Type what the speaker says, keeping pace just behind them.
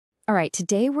All right,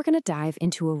 today we're going to dive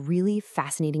into a really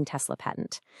fascinating Tesla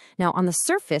patent. Now, on the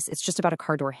surface, it's just about a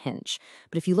car door hinge.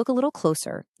 But if you look a little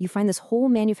closer, you find this whole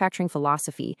manufacturing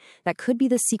philosophy that could be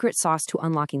the secret sauce to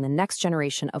unlocking the next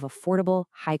generation of affordable,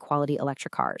 high-quality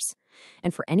electric cars.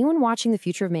 And for anyone watching the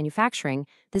future of manufacturing,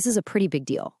 this is a pretty big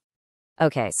deal.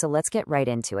 Okay, so let's get right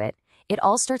into it. It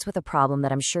all starts with a problem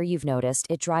that I'm sure you've noticed.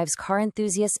 It drives car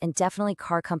enthusiasts and definitely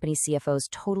car company CFOs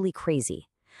totally crazy.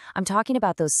 I'm talking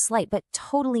about those slight but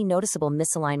totally noticeable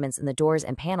misalignments in the doors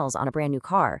and panels on a brand new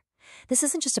car. This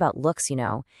isn't just about looks, you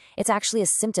know. It's actually a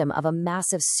symptom of a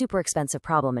massive, super expensive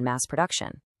problem in mass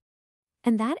production.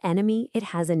 And that enemy, it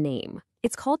has a name.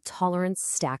 It's called tolerance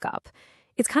stack-up.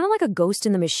 It's kind of like a ghost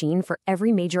in the machine for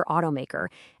every major automaker,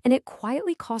 and it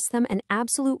quietly costs them an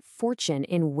absolute fortune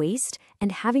in waste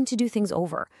and having to do things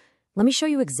over. Let me show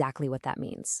you exactly what that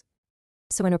means.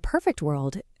 So in a perfect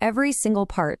world, every single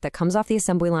part that comes off the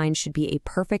assembly line should be a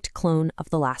perfect clone of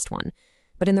the last one.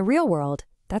 But in the real world,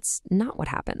 that's not what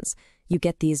happens. You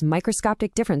get these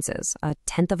microscopic differences,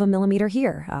 1/10 of a millimeter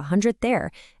here, 100th there,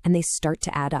 and they start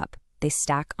to add up. They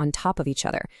stack on top of each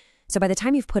other. So by the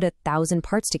time you've put 1,000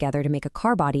 parts together to make a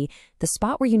car body, the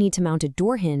spot where you need to mount a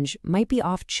door hinge might be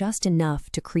off just enough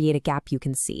to create a gap you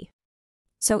can see.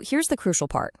 So here's the crucial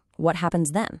part. What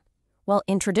happens then? Well,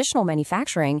 in traditional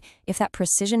manufacturing, if that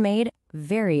precision-made,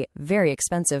 very, very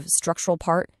expensive structural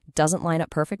part doesn't line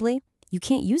up perfectly, you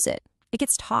can't use it. It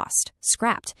gets tossed,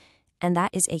 scrapped, and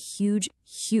that is a huge,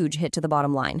 huge hit to the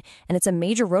bottom line. And it's a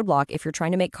major roadblock if you're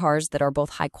trying to make cars that are both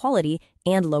high quality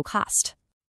and low cost.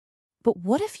 But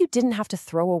what if you didn't have to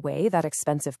throw away that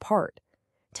expensive part?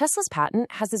 Tesla's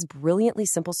patent has this brilliantly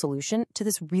simple solution to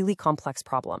this really complex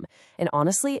problem. And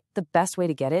honestly, the best way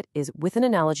to get it is with an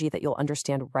analogy that you'll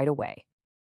understand right away.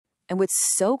 And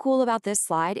what's so cool about this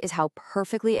slide is how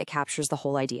perfectly it captures the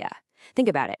whole idea. Think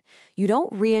about it. You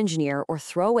don't re-engineer or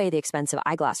throw away the expensive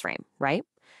eyeglass frame, right?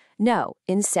 No,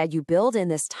 instead you build in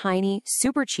this tiny,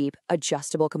 super cheap,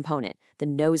 adjustable component, the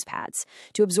nose pads,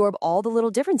 to absorb all the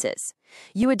little differences.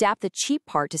 You adapt the cheap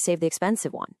part to save the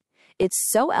expensive one.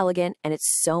 It's so elegant and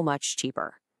it's so much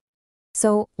cheaper.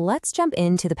 So let's jump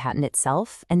into the patent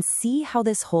itself and see how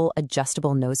this whole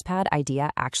adjustable nose pad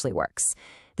idea actually works.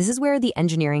 This is where the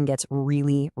engineering gets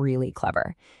really, really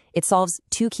clever. It solves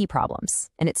two key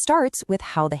problems, and it starts with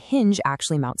how the hinge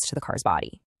actually mounts to the car's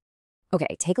body.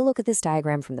 Okay, take a look at this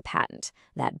diagram from the patent.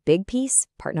 That big piece,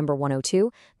 part number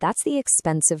 102, that's the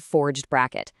expensive forged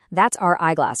bracket. That's our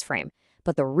eyeglass frame.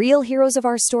 But the real heroes of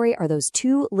our story are those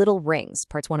two little rings,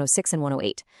 parts 106 and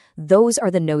 108. Those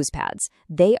are the nose pads.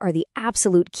 They are the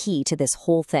absolute key to this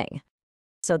whole thing.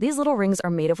 So these little rings are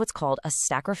made of what's called a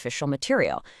sacrificial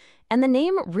material. And the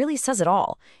name really says it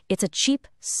all. It's a cheap,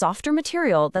 softer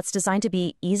material that's designed to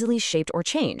be easily shaped or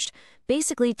changed,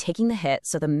 basically taking the hit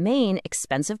so the main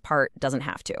expensive part doesn't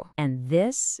have to. And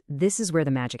this is where the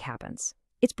magic happens.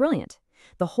 It's brilliant.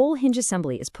 The whole hinge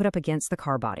assembly is put up against the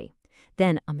car body.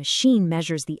 Then a machine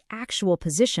measures the actual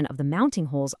position of the mounting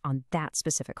holes on that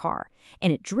specific car,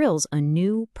 and it drills a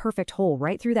new, perfect hole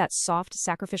right through that soft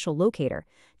sacrificial locator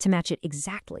to match it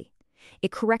exactly.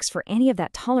 It corrects for any of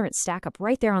that tolerance stack up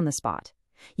right there on the spot.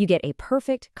 You get a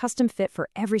perfect custom fit for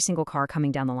every single car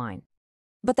coming down the line.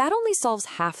 But that only solves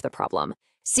half the problem.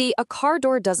 See, a car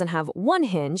door doesn't have one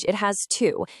hinge, it has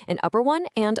two, an upper one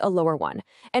and a lower one.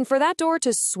 And for that door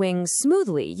to swing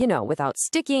smoothly, without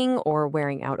sticking or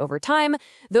wearing out over time,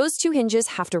 those two hinges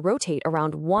have to rotate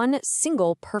around one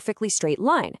single perfectly straight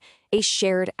line, a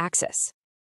shared axis.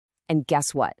 And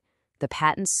guess what? The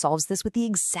patent solves this with the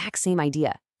exact same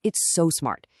idea. It's so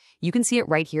smart. You can see it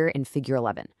right here in Figure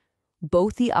 11.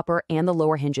 Both the upper and the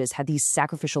lower hinges have these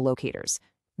sacrificial locators.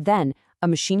 Then, a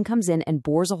machine comes in and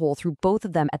bores a hole through both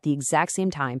of them at the exact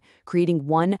same time, creating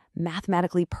one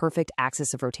mathematically perfect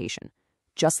axis of rotation.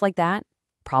 Just like that,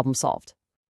 problem solved.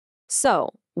 So,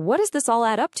 what does this all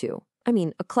add up to? I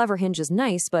mean, a clever hinge is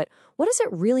nice, but what does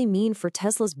it really mean for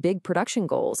Tesla's big production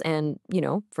goals and,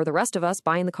 for the rest of us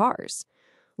buying the cars?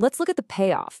 Let's look at the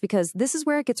payoff, because this is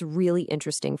where it gets really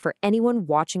interesting for anyone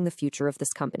watching the future of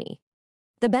this company.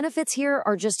 The benefits here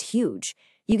are just huge.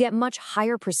 You get much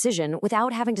higher precision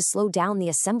without having to slow down the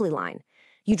assembly line.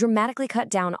 You dramatically cut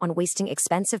down on wasting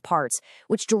expensive parts,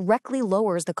 which directly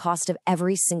lowers the cost of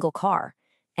every single car.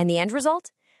 And the end result?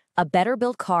 A better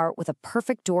built car with a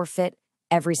perfect door fit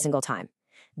every single time.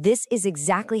 This is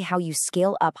exactly how you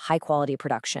scale up high-quality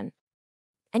production.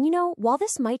 And while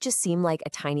this might just seem like a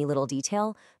tiny little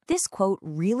detail, this quote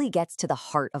really gets to the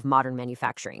heart of modern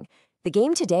manufacturing. The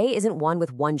game today isn't one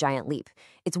with one giant leap.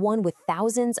 It's one with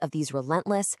thousands of these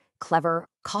relentless, clever,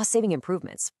 cost-saving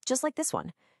improvements, just like this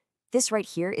one. This right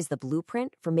here is the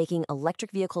blueprint for making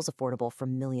electric vehicles affordable for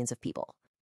millions of people.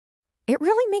 It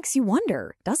really makes you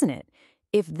wonder, doesn't it?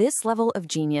 If this level of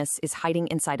genius is hiding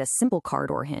inside a simple car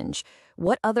door hinge,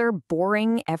 what other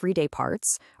boring, everyday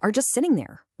parts are just sitting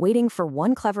there, waiting for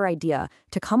one clever idea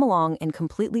to come along and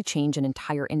completely change an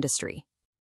entire industry?